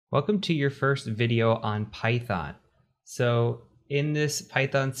Welcome to your first video on Python. So in this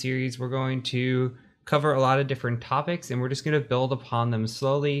Python series, we're going to cover a lot of different topics and we're just going to build upon them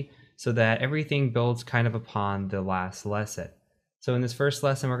slowly so that everything builds kind of upon the last lesson. So in this first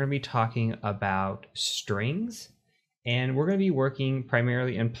lesson, we're going to be talking about strings and we're going to be working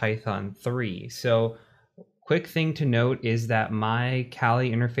primarily in Python 3. So quick thing to note is that my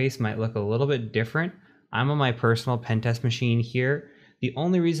Kali interface might look a little bit different. I'm on my personal pen test machine here. The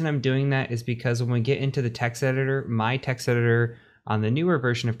only reason I'm doing that is because when we get into the text editor, my text editor on the newer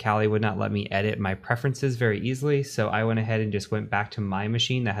version of Kali would not let me edit my preferences very easily. So I went ahead and just went back to my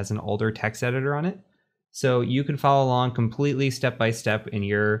machine that has an older text editor on it. So you can follow along completely step by step in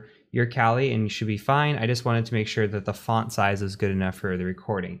your Kali and you should be fine. I just wanted to make sure that the font size is good enough for the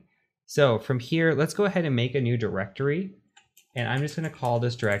recording. So from here, let's go ahead and make a new directory. And I'm just going to call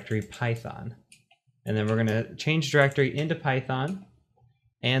this directory Python. And then we're going to change directory into Python.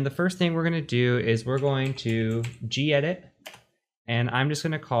 And the first thing we're going to do is we're going to gedit, and I'm just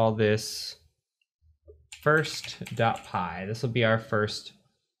going to call this first.py. This will be our first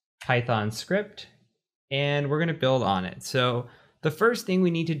Python script, and we're going to build on it. So the first thing we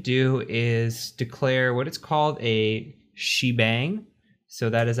need to do is declare what it's called a shebang.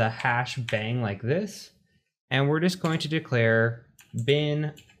 So that is a hash bang like this. And we're just going to declare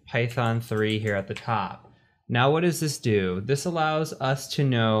bin python3 here at the top. Now, what does this do? This allows us to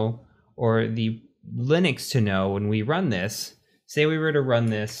know, or the Linux to know when we run this. Say we were to run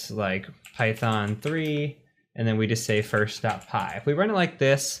this like Python 3, and then we just say first.py. If we run it like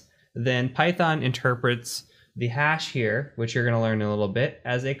this, then Python interprets the hash here, which you're going to learn in a little bit,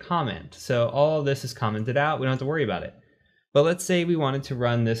 as a comment. So all of this is commented out. We don't have to worry about it. But let's say we wanted to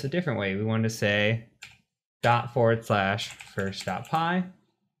run this a different way. We wanted to say /first.py.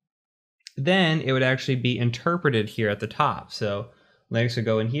 Then it would actually be interpreted here at the top. So Linux would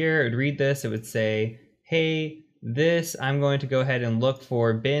go in here, it would read this, it would say, hey, this, I'm going to go ahead and look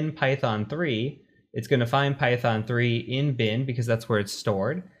for bin python3. It's going to find python3 in bin because that's where it's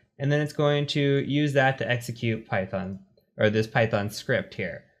stored. And then it's going to use that to execute Python, or this Python script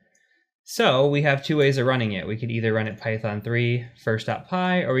here. So we have two ways of running it. We could either run it python3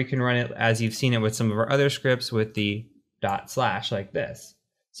 first.py, or we can run it as you've seen it with some of our other scripts with the / like this.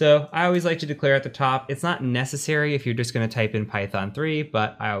 So I always like to declare at the top. It's not necessary if you're just going to type in Python 3,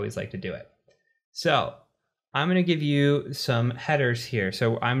 but I always like to do it. So I'm going to give you some headers here.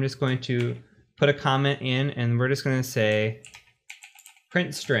 So I'm just going to put a comment in and we're just going to say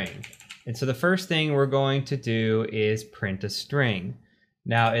print string. And so the first thing we're going to do is print a string.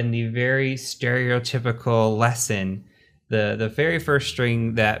 Now in the very stereotypical lesson, the very first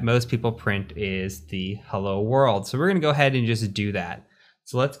string that most people print is the hello world. So we're going to go ahead and just do that.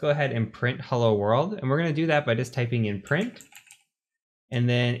 So let's go ahead and print hello world. And we're going to do that by just typing in print. And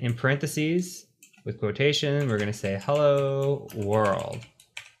then in parentheses with quotation, we're going to say hello world.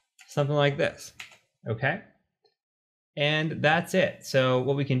 Something like this. Okay. And that's it. So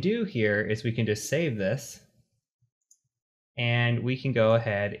what we can do here is we can just save this. And we can go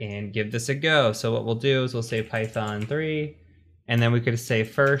ahead and give this a go. So what we'll do is we'll say Python 3. And then we could say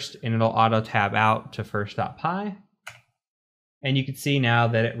first, and it'll auto tab out to first.py. And you can see now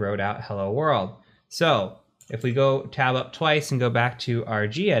that it wrote out hello world. So if we go tab up twice and go back to our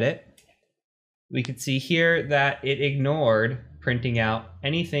gedit, we can see here that it ignored printing out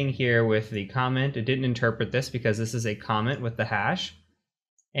anything here with the comment. It didn't interpret this because this is a comment with the hash.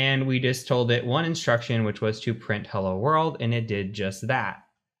 And we just told it one instruction, which was to print hello world, and it did just that.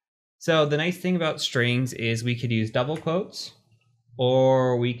 So the nice thing about strings is we could use double quotes,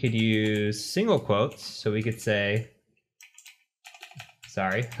 or we could use single quotes. So we could say,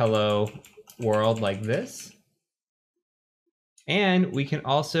 hello world like this. And we can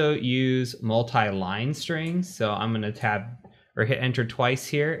also use multi-line strings. So I'm going to tab or hit enter twice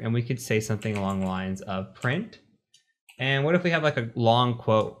here, and we could say something along the lines of print. And what if we have like a long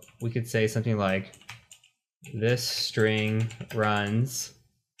quote? We could say something like this string runs,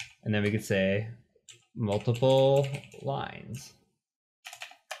 and then we could say multiple lines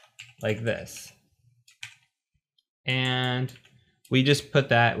like this. And we just put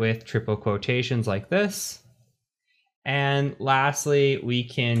that with triple quotations like this. And lastly, we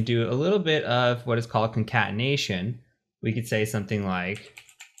can do a little bit of what is called concatenation. We could say something like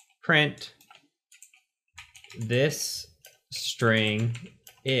print this string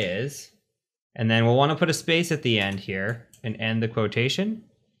is, and then we'll want to put a space at the end here and end the quotation.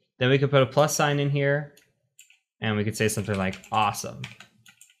 Then we could put a plus sign in here and we could say something like awesome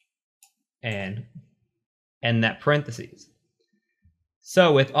and end that parentheses.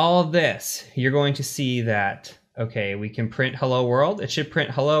 So with all of this, you're going to see that Okay, we can print hello world. It should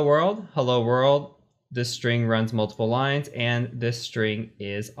print hello world, hello world. This string runs multiple lines, and this string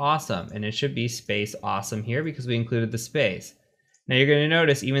is awesome. And it should be space awesome here because we included the space. Now you're going to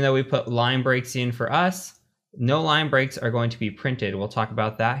notice, even though we put line breaks in for us, no line breaks are going to be printed. We'll talk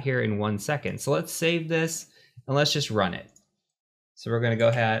about that here in 1 second. So let's save this and let's just run it. So we're going to go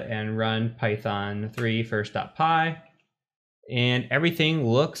ahead and run Python 3 first.py, and everything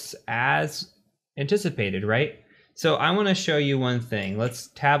looks as anticipated, right? So I want to show you one thing. Let's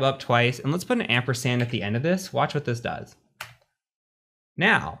tab up twice and let's put an ampersand at the end of this. Watch what this does.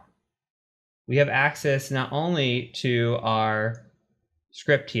 Now we have access not only to our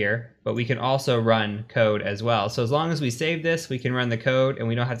script here, but we can also run code as well. So as long as we save this, we can run the code and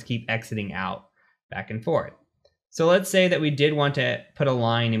we don't have to keep exiting out back and forth. So let's say that we did want to put a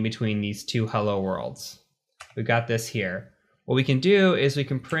line in between these two hello worlds. We've got this here. What we can do is we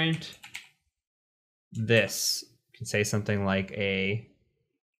can print this. We can say something like a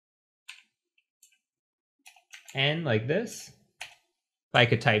N like this, if I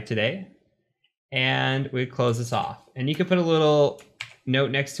could type today, and we close this off. And you could put a little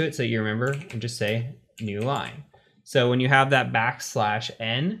note next to it so you remember and just say new line. So when you have that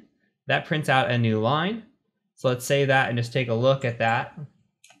 \n, that prints out a new line. So let's save that and just take a look at that.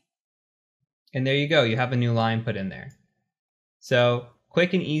 And there you go, you have a new line put in there. So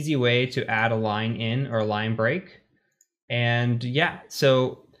quick and easy way to add a line in or a line break. And yeah,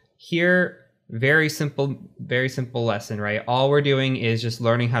 so here, very simple lesson, right? All we're doing is just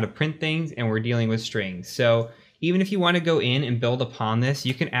learning how to print things, and we're dealing with strings. So even if you want to go in and build upon this,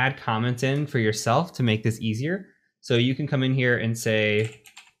 you can add comments in for yourself to make this easier. So you can come in here and say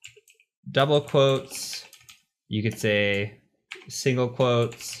double quotes, you could say single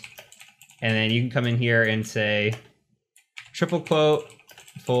quotes, and then you can come in here and say triple quote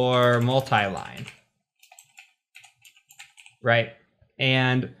for multi-line, right?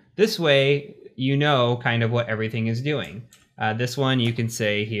 And this way, you know kind of what everything is doing. This one you can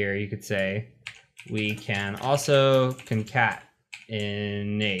say here, you could say, we can also concatenate.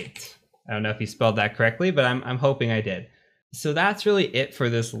 I don't know if you spelled that correctly, but I'm hoping I did. So that's really it for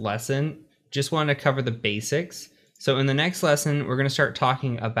this lesson. Just wanted to cover the basics. So in the next lesson, we're going to start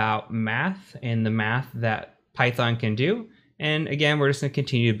talking about math and the math that Python can do. And again, we're just going to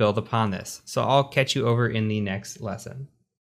continue to build upon this. So I'll catch you over in the next lesson.